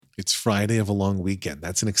It's Friday of a long weekend.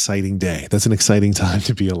 That's an exciting day. That's an exciting time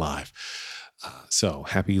to be alive. So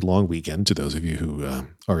happy long weekend to those of you who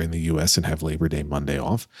are in the U.S. and have Labor Day Monday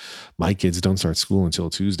off. My kids don't start school until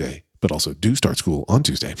Tuesday, but also do start school on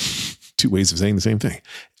Tuesday. Two ways of saying the same thing.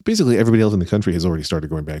 Basically, everybody else in the country has already started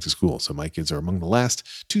going back to school. So my kids are among the last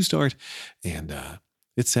to start. And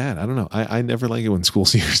it's sad. I don't know. I never like it when school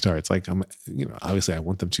year starts. Like, obviously I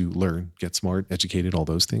want them to learn, get smart, educated, all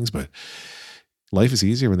those things. But life is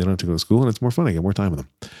easier when they don't have to go to school, and it's more fun. I get more time with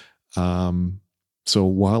them. So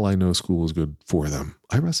while I know school is good for them,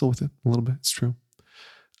 I wrestle with it a little bit. It's true.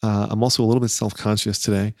 I'm also a little bit self-conscious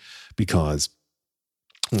today because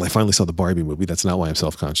I finally saw the Barbie movie. That's not why I'm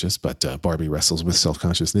self-conscious, but Barbie wrestles with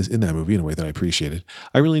self-consciousness in that movie in a way that I appreciated.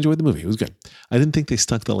 I really enjoyed the movie. It was good. I didn't think they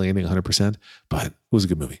stuck the landing 100%, but it was a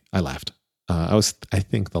good movie. I laughed. I was, I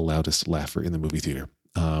think, the loudest laugher in the movie theater.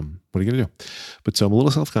 What are you going to do? But so I'm a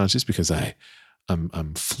little self-conscious because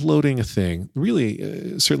I'm floating a thing.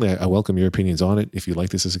 Really, certainly I welcome your opinions on it if you like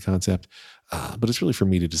this as a concept, but it's really for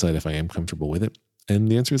me to decide if I am comfortable with it. And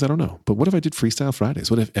the answer is I don't know. But what if I did Freestyle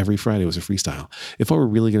Fridays? What if every Friday was a freestyle? If I were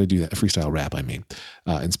really going to do that, a freestyle rap,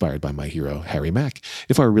 inspired by my hero, Harry Mack.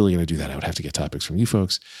 If I were really going to do that, I would have to get topics from you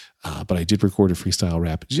folks. But I did record a freestyle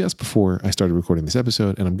rap just before I started recording this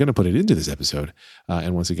episode, and I'm going to put it into this episode.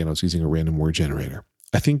 And once again, I was using a random word generator.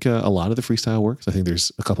 I think a lot of the freestyle works. I think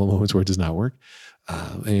there's a couple of moments where it does not work.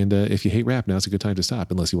 And if you hate rap, now's a good time to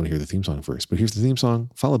stop, unless you want to hear the theme song first. But here's the theme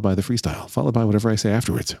song, followed by the freestyle, followed by whatever I say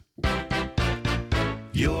afterwards.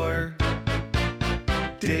 Your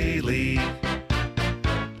Daily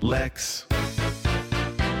Lex.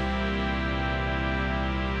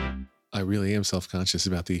 I really am self-conscious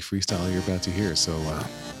about the freestyle you're about to hear. So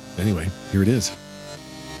anyway, here it is.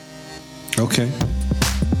 Okay.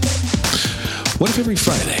 What if every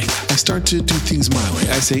Friday I start to do things my way?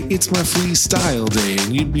 I say, it's my freestyle day.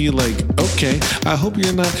 And you'd be like, okay, I hope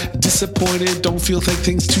you're not disappointed. Don't feel like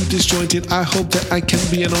things too disjointed. I hope that I can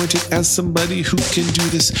be anointed as somebody who can do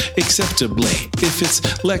this acceptably. If it's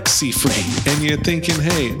Lexi free and you're thinking,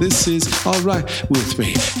 hey, this is all right with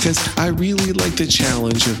me. Because I really like the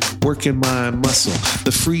challenge of working my muscle, the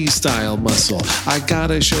freestyle muscle. I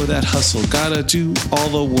gotta show that hustle. Gotta do all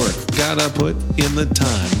the work. Gotta put in the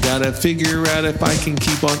time. Gotta figure out if I can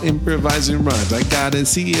keep on improvising rhymes. I gotta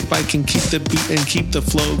see if I can keep the beat and keep the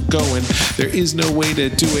flow going. There is no way to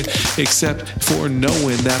do it except for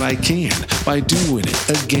knowing that I can by doing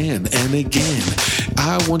it again and again.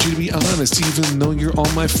 I want you to be honest, even though you're all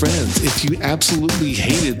my friends. If you absolutely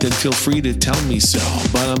hate it, then feel free to tell me so.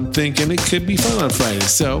 But I'm thinking it could be fun on Friday.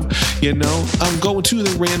 So, I'm going to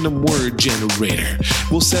the random word generator.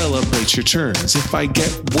 We'll celebrate your turns if I get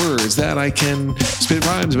words that I can spit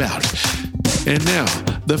rhymes about. And now,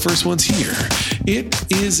 the first one's here.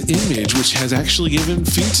 It is image, which has actually given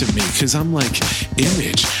feet to me, because I'm like,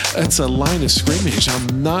 image, that's a line of scrimmage.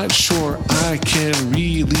 I'm not sure I can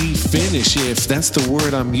really finish. If that's the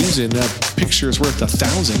word I'm using, a picture is worth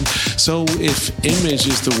 1,000. So if image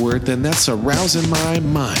is the word, then that's arousing my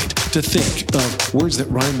mind to think of words that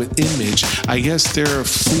rhyme with image. I guess there are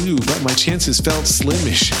few, but my chances felt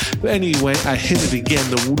slimish. But anyway, I hit it again.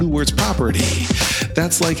 The new word's property.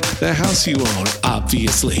 That's like the house you own,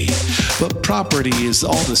 obviously. But property is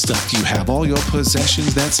all the stuff you have, all your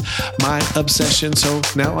possessions. That's my obsession. So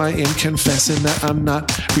now I am confessing that I'm not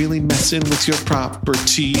really messing with your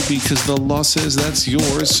property, because the law says that's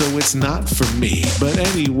yours, so it's not for me. But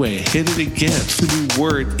anyway, hit it again. The new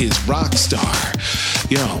word is rock star.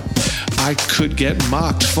 Yo, I could get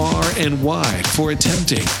mocked far and wide for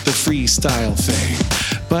attempting the freestyle thing.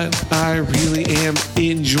 But I really am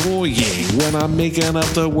enjoying when I'm making up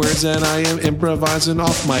the words and I am improvising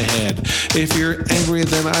off my head. If you're angry,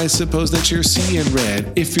 then I suppose that you're seeing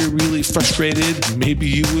red. If you're really frustrated, maybe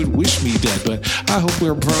you would wish me dead. But I hope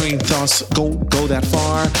we're brain thoughts go that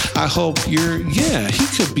far. I hope he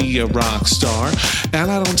could be a rock star. And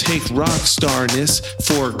I don't take rock starness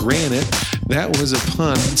for granted. That was a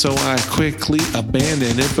pun, so I quickly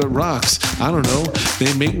abandoned it. But rocks, I don't know,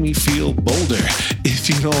 they make me feel bolder. If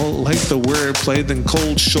you don't like the wordplay, then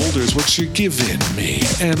cold shoulders, what you're giving me.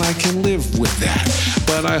 And I can live with that.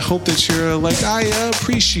 But I hope that you're like, I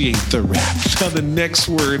appreciate the rap. Now the next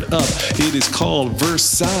word up, it is called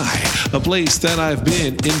Versailles, a place that I've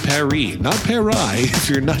been in Paris. Not Paris, if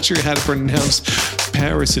you're not sure how to pronounce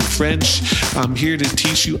Paris in French. I'm here to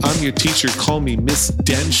teach you. I'm your teacher. Call me Miss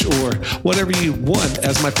Dench or whatever you want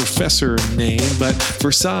as my professor name. But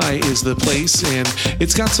Versailles is the place, and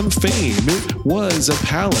it's got some fame. It was a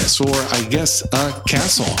palace, or I guess a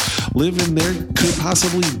castle. Living there could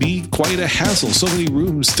possibly be quite a hassle. So many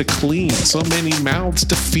rooms to clean, so many mouths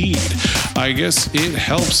to feed. I guess it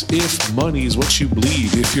helps if money's what you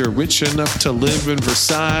bleed. If you're rich enough to live in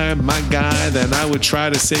Versailles, my guy, then I would try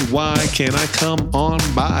to say, why can't I come on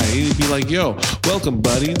by? You'd be like, yo, welcome,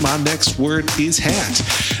 buddy. My next word is hat.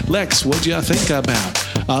 Lex, what'd you think about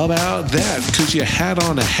that? Could you hat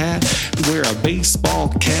on a hat, wear a baseball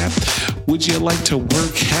cap? Would you like to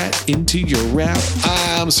work hat into your rap?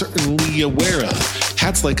 I'm certainly aware of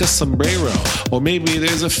hats like a sombrero, or maybe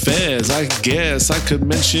there's a fez. I guess I could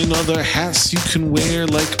mention other hats you can wear,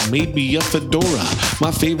 like maybe a fedora.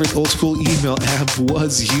 My favorite old school email app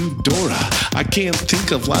was Eudora. I can't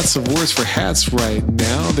think of lots of words for hats right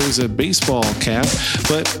now. There's a baseball cap,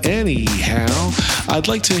 but anyhow, I'd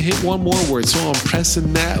like to hit one more word, so I'm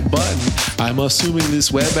pressing that button. I'm assuming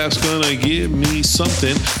this web app's gonna give me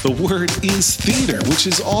something. The word is theater, which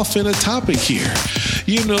is often a topic here.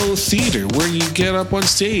 You know, theater, where you get up on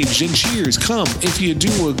stage and cheers come if you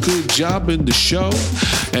do a good job in the show.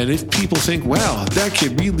 And if people think, wow, that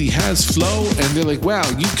kid really has flow, and they're like, wow,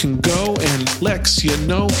 you can go. And Lex, you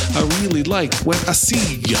know, I really like when I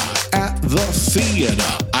see ya at the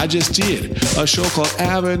theater. I just did a show called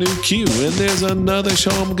Avenue Q, and there's another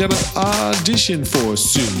show I'm gonna audition for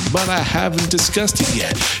soon, but I haven't discussed it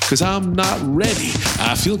yet because I'm not ready.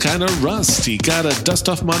 I feel kind of rusty, gotta dust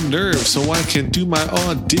off my nerves so I can do my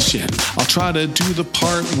audition. I'll try to do the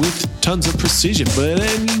part with tons of precision, but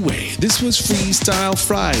anyway, this was Freestyle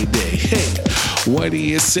Friday. Hey, what do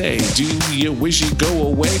you say? Do you wish you'd go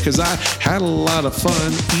away? Cause I had a lot of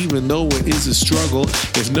fun, even though it is a struggle.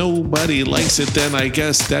 If nobody likes it, then I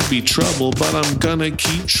guess that'd be trouble, but I'm gonna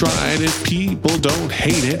keep trying if people don't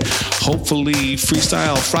hate it. Hopefully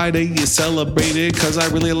Freestyle Friday is celebrated, cause I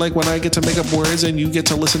really like when I get to make up words and you get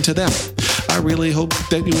to listen to them. I really hope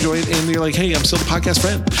that you enjoy it and you're like, hey, I'm still the podcast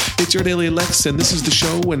friend. It's your daily Lex and this is the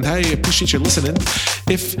show, and I appreciate you listening.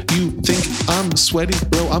 If you think I'm sweaty,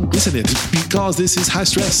 well, I'm glistening because this is high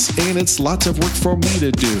stress and it's lots of work for me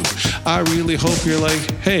to do. I really hope you're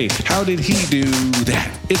like, hey, how did he do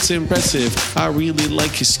that? It's impressive. I really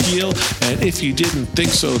like his skill, and if you didn't think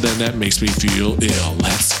so, then that makes me feel ill.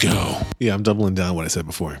 Let's go. Yeah, I'm doubling down what I said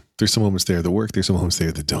before. There's some moments there that work. There's some moments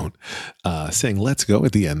there that don't. Saying let's go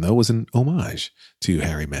at the end, though, was an homage to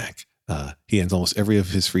Harry Mack. He ends almost every of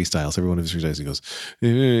his freestyles. Every one of his freestyles, he goes,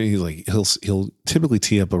 he's like, he'll typically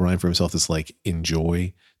tee up a rhyme for himself that's like,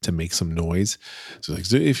 enjoy, to make some noise. So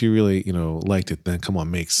like, if you really, liked it, then come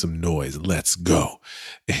on, make some noise. Let's go.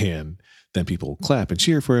 And then people clap and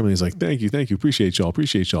cheer for him. And he's like, thank you. Appreciate y'all.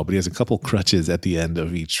 But he has a couple crutches at the end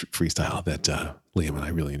of each freestyle that Liam and I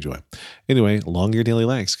really enjoy. Anyway, along your daily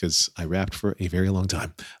Lex, because I rapped for a very long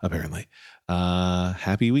time, apparently.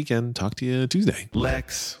 Happy weekend. Talk to you Tuesday.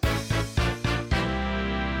 Lex.